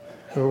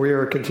We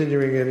are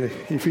continuing in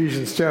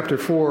Ephesians chapter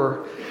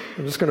 4.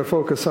 I'm just going to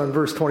focus on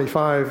verse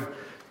 25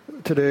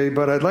 today,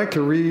 but I'd like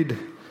to read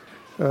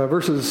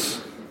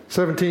verses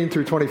 17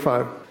 through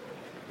 25.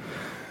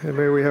 And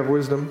may we have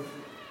wisdom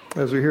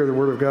as we hear the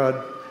word of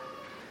God.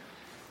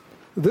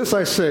 This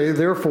I say,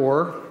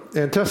 therefore,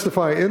 and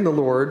testify in the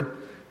Lord,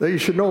 that you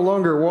should no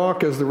longer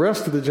walk as the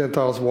rest of the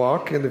Gentiles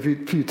walk, in the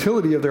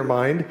futility of their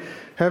mind,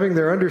 having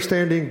their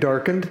understanding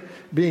darkened,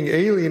 being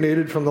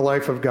alienated from the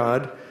life of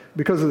God,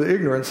 because of the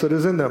ignorance that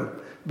is in them,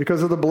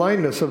 because of the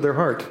blindness of their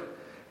heart,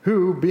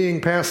 who, being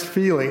past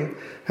feeling,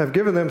 have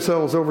given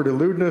themselves over to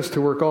lewdness,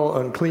 to work all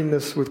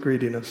uncleanness with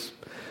greediness.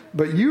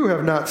 But you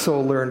have not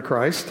so learned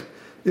Christ,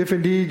 if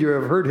indeed you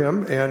have heard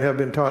him and have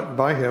been taught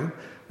by him,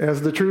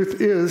 as the truth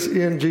is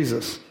in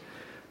Jesus,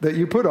 that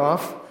you put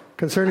off,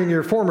 concerning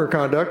your former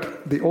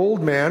conduct, the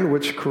old man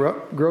which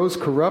grows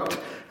corrupt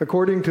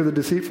according to the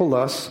deceitful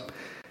lusts,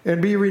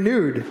 and be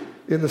renewed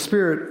in the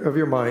spirit of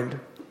your mind,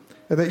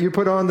 and that you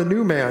put on the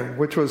new man,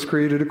 which was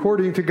created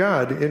according to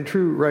God in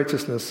true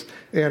righteousness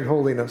and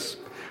holiness.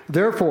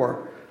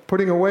 Therefore,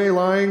 putting away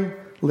lying,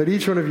 let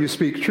each one of you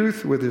speak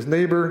truth with his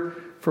neighbor,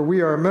 for we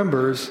are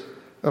members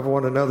of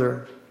one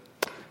another.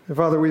 And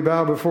Father, we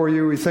bow before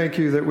you. We thank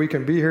you that we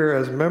can be here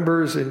as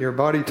members in your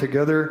body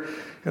together,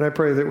 and I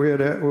pray that we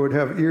would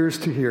have ears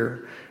to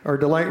hear. Our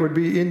delight would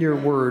be in your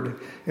word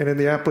and in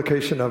the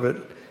application of it,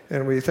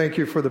 and we thank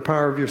you for the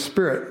power of your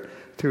Spirit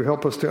to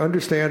help us to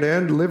understand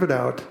and live it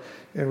out.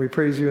 And we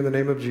praise you in the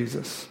name of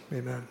Jesus.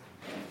 Amen.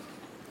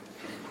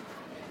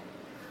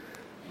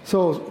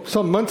 So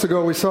some months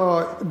ago, we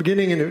saw,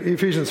 beginning in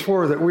Ephesians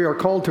 4, that we are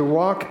called to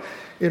walk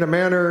in a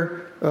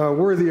manner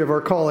worthy of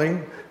our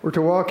calling. We're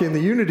to walk in the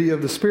unity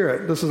of the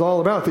Spirit. This is all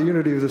about the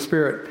unity of the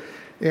Spirit.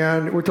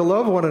 And we're to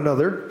love one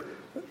another.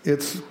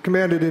 It's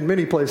commanded in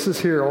many places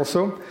here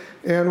also.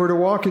 And we're to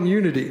walk in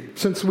unity,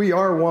 since we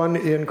are one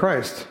in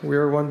Christ. We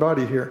are one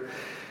body here.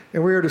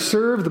 And we are to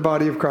serve the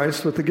body of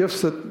Christ with the gifts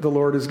that the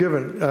Lord has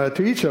given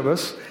to each of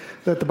us,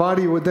 that the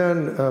body would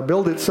then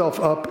build itself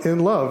up in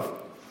love.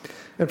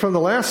 And from the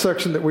last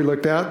section that we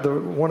looked at, the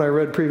one I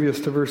read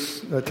previous to verse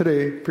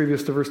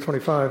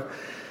 25,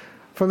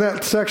 from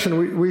that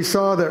section we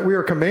saw that we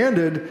are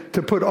commanded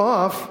to put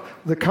off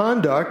the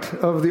conduct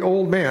of the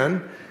old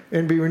man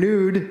and be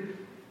renewed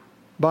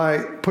by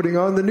putting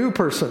on the new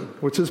person,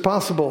 which is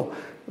possible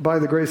by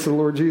the grace of the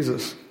Lord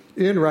Jesus,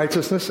 in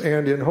righteousness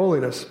and in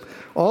holiness.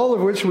 All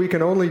of which we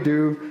can only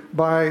do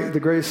by the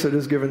grace that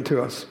is given to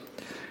us.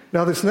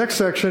 Now this next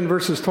section,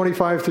 verses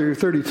 25 through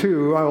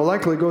 32, I will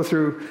likely go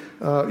through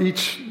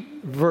each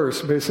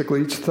verse,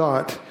 basically each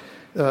thought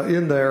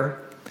in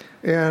there.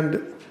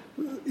 And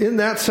in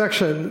that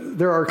section,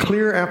 there are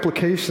clear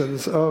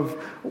applications of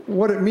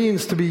what it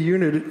means to be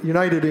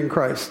united in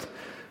Christ,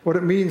 what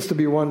it means to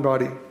be one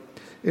body,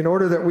 in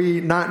order that we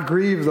not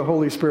grieve the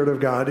Holy Spirit of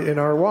God in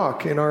our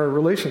walk, in our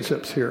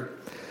relationships here.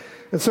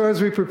 And so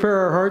as we prepare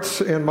our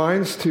hearts and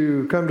minds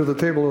to come to the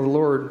table of the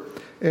Lord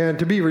and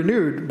to be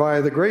renewed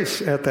by the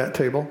grace at that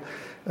table,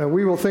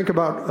 we will think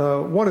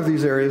about one of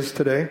these areas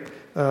today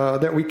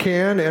that we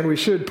can and we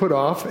should put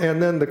off,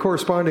 and then the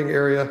corresponding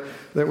area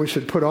that we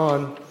should put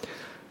on.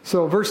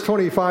 So verse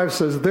 25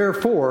 says,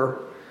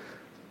 therefore,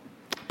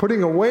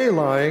 putting away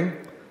lying,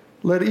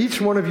 let each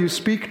one of you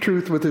speak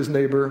truth with his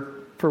neighbor,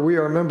 for we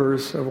are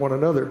members of one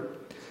another.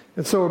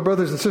 And so,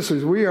 brothers and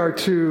sisters, we are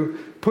to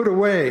put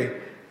away,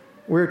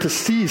 we're to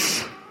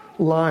cease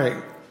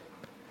lying.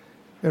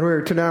 And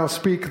we're to now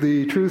speak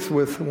the truth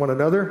with one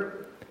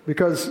another,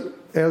 because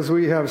as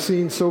we have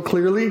seen so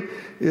clearly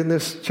in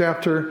this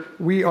chapter,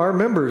 we are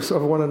members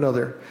of one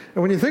another.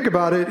 And when you think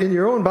about it, in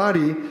your own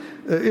body,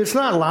 it's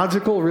not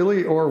logical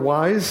really or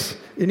wise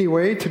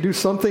anyway to do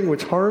something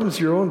which harms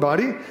your own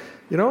body.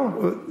 You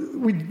know,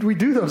 we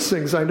do those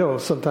things, I know,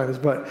 sometimes,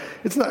 but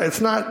it's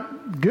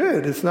not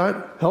good. It's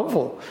not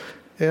helpful.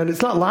 And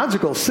it's not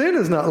logical. Sin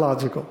is not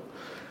logical.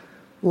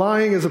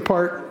 Lying is a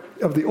part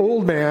of the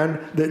old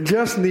man that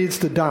just needs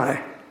to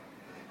die.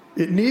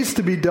 It needs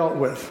to be dealt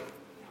with.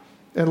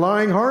 And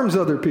lying harms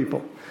other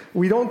people.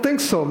 We don't think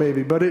so,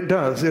 maybe, but it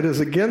does. It is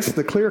against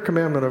the clear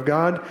commandment of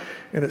God,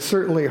 and it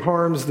certainly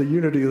harms the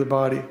unity of the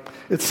body.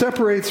 It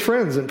separates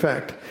friends, in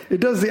fact. It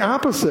does the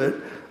opposite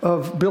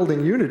of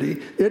building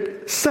unity.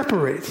 It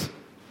separates.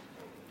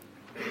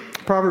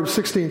 Proverbs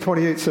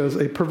 16:28 says,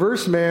 a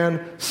perverse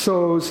man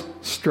sows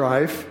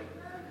strife,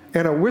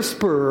 and a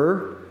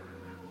whisperer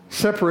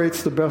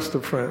separates the best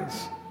of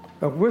friends.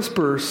 A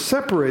whisperer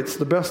separates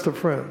the best of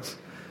friends.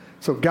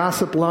 So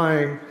gossip,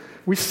 lying,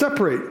 we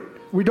separate.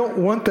 We don't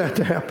want that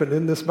to happen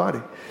in this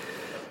body.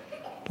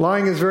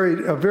 Lying is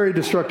a very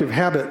destructive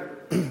habit,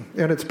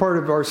 and it's part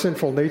of our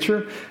sinful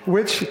nature,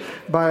 which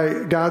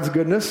by God's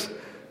goodness,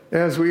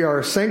 as we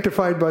are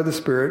sanctified by the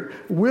Spirit,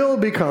 will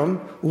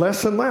become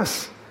less and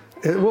less.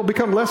 It will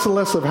become less and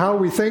less of how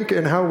we think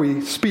and how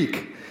we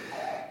speak.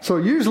 So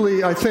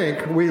usually, I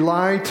think, we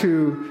lie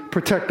to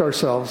protect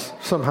ourselves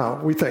somehow,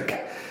 we think.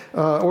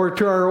 Or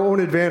to our own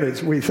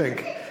advantage, we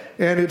think.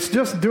 And it's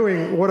just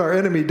doing what our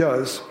enemy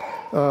does,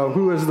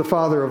 who is the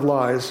father of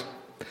lies.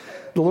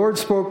 the Lord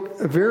spoke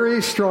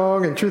very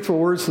strong and truthful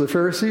words to the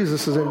Pharisees.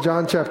 This is in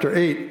John chapter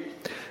 8.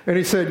 And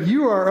he said,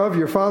 you are of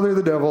your father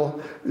the devil,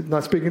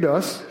 not speaking to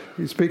us,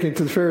 he's speaking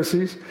to the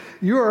Pharisees.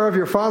 You are of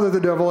your father the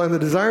devil, and the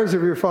desires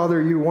of your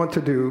father you want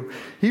to do.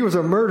 He was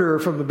a murderer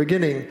from the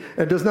beginning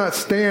and does not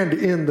stand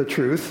in the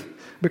truth,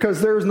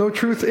 because there is no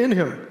truth in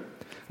him.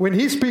 When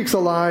he speaks a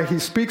lie, he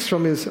speaks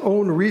from his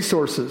own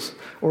resources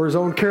or his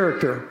own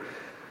character,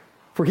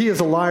 for he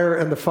is a liar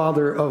and the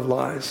father of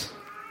lies.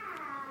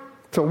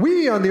 So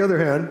we, on the other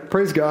hand,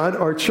 praise God,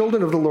 are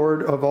children of the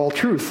Lord of all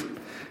truth.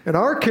 And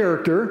our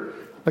character,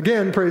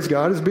 again, praise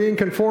God, is being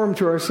conformed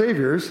to our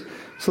Savior's,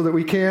 so that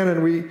we can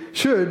and we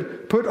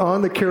should put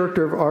on the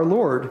character of our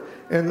Lord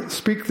and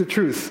speak the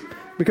truth,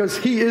 because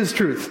he is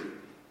truth.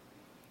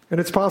 And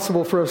it's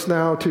possible for us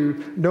now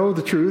to know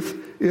the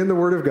truth in the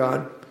Word of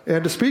God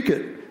and to speak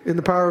it in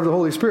the power of the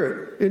Holy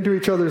Spirit into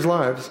each other's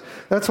lives.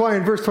 That's why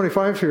in verse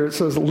 25 here it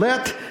says,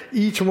 let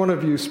each one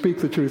of you speak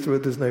the truth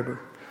with his neighbor.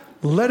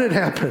 Let it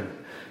happen.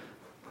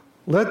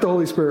 Let the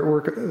Holy Spirit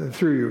work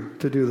through you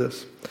to do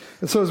this.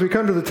 And so as we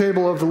come to the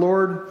table of the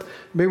Lord,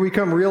 may we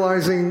come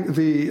realizing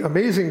the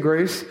amazing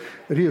grace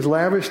that he has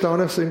lavished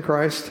on us in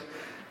Christ,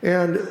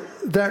 and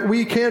that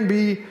we can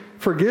be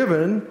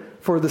forgiven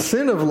for the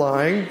sin of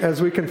lying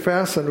as we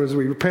confess and as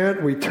we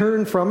repent, we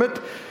turn from it,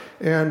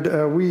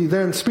 and we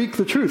then speak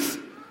the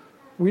truth.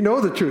 We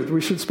know the truth.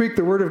 We should speak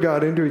the Word of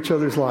God into each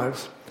other's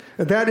lives.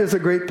 And that is a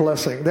great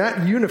blessing.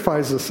 That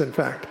unifies us, in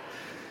fact.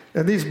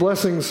 And these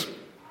blessings,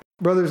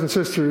 brothers and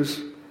sisters,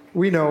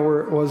 we know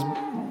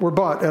were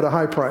bought at a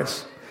high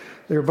price.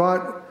 They were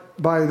bought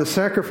by the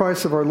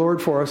sacrifice of our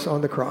Lord for us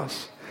on the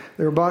cross.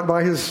 They were bought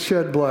by his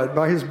shed blood,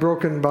 by his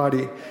broken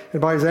body,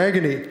 and by his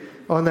agony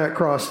on that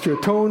cross to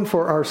atone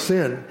for our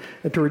sin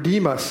and to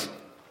redeem us.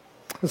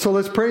 And so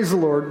let's praise the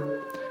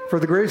Lord for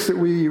the grace that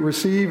we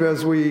receive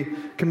as we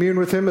commune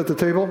with him at the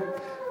table,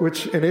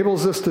 which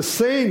enables us to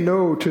say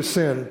no to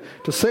sin,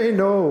 to say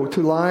no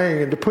to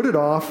lying, and to put it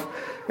off,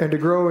 and to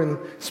grow in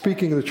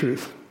speaking the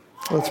truth.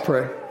 Let's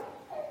pray.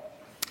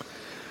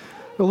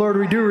 Oh Lord,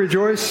 we do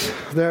rejoice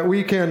that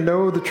we can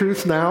know the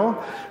truth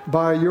now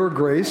by your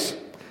grace,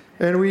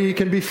 and we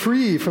can be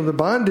free from the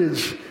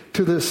bondage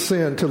to this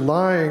sin, to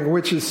lying,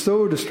 which is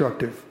so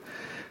destructive.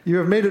 You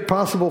have made it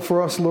possible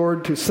for us,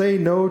 Lord, to say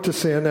no to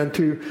sin and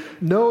to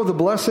know the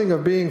blessing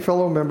of being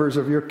fellow members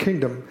of your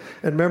kingdom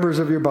and members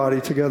of your body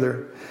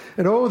together.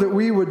 And oh, that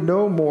we would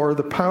know more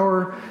the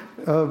power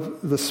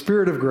of the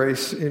Spirit of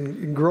grace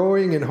in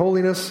growing in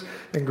holiness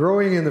and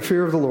growing in the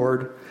fear of the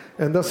Lord,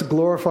 and thus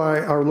glorify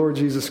our Lord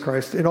Jesus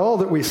Christ in all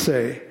that we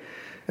say.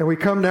 And we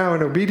come now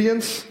in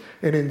obedience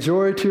and in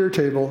joy to your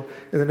table,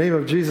 in the name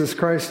of Jesus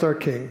Christ our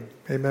King.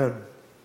 Amen.